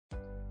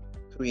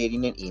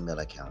Creating an email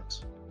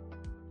account.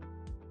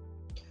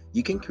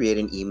 You can create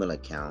an email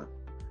account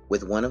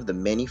with one of the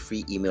many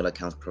free email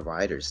account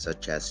providers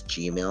such as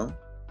Gmail,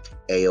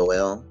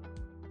 AOL,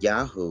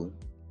 Yahoo,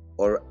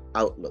 or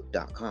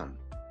Outlook.com.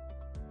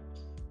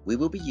 We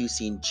will be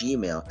using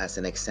Gmail as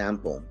an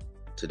example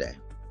today.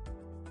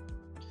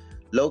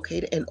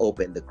 Locate and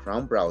open the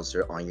Chrome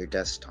browser on your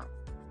desktop.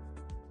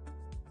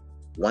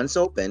 Once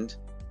opened,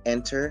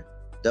 enter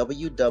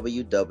www.google.com.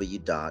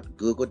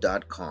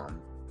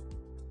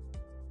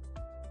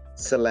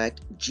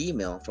 Select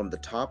Gmail from the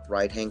top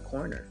right-hand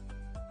corner.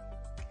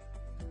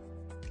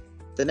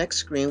 The next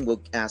screen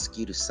will ask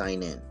you to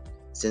sign in.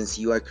 Since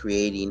you are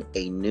creating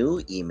a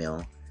new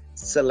email,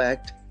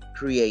 select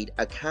Create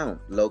Account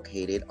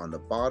located on the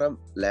bottom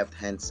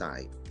left-hand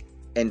side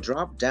and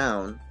drop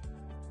down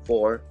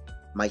for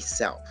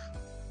Myself.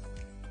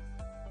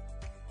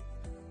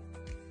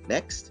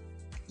 Next,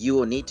 you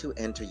will need to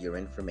enter your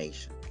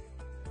information.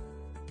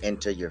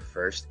 Enter your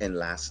first and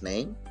last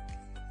name.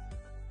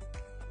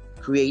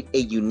 Create a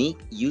unique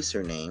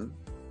username.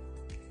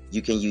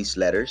 You can use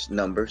letters,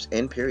 numbers,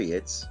 and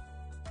periods.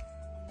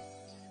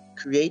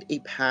 Create a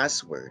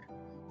password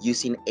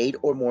using 8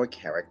 or more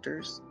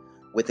characters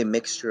with a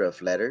mixture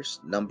of letters,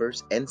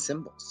 numbers, and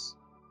symbols.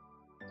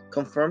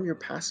 Confirm your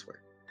password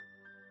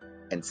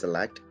and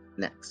select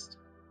Next.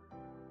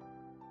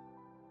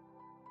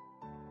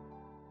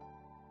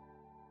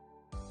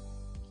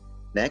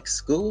 Next,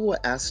 Google will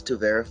ask to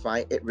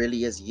verify it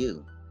really is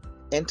you.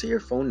 Enter your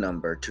phone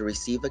number to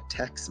receive a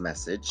text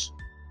message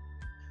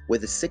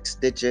with a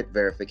 6-digit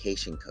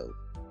verification code.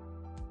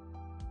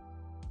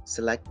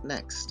 Select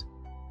Next.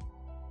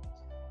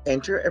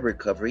 Enter a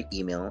recovery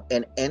email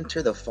and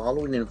enter the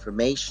following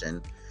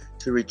information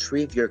to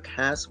retrieve your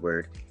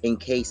password in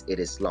case it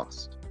is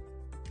lost.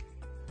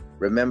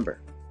 Remember,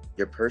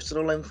 your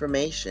personal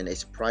information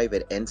is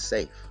private and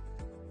safe.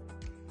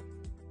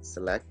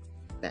 Select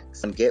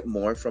Next. And get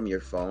more from your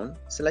phone,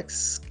 select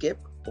Skip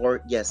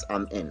or Yes,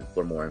 I'm in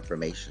for more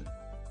information.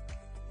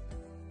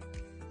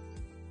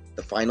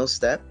 The final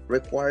step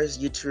requires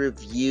you to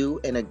review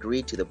and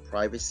agree to the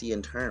privacy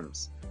and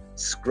terms.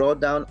 Scroll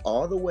down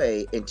all the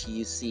way until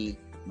you see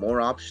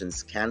More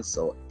Options,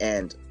 Cancel,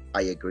 and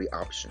I Agree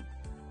option.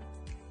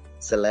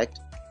 Select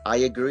I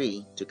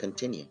Agree to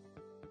continue.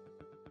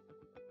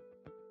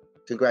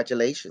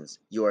 Congratulations,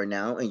 you are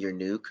now in your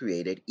new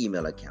created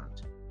email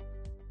account.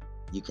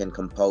 You can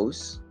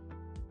compose,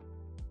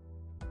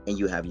 and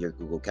you have your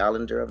Google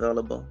Calendar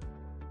available.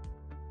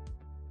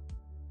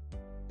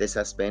 This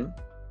has been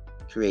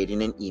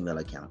creating an email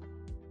account.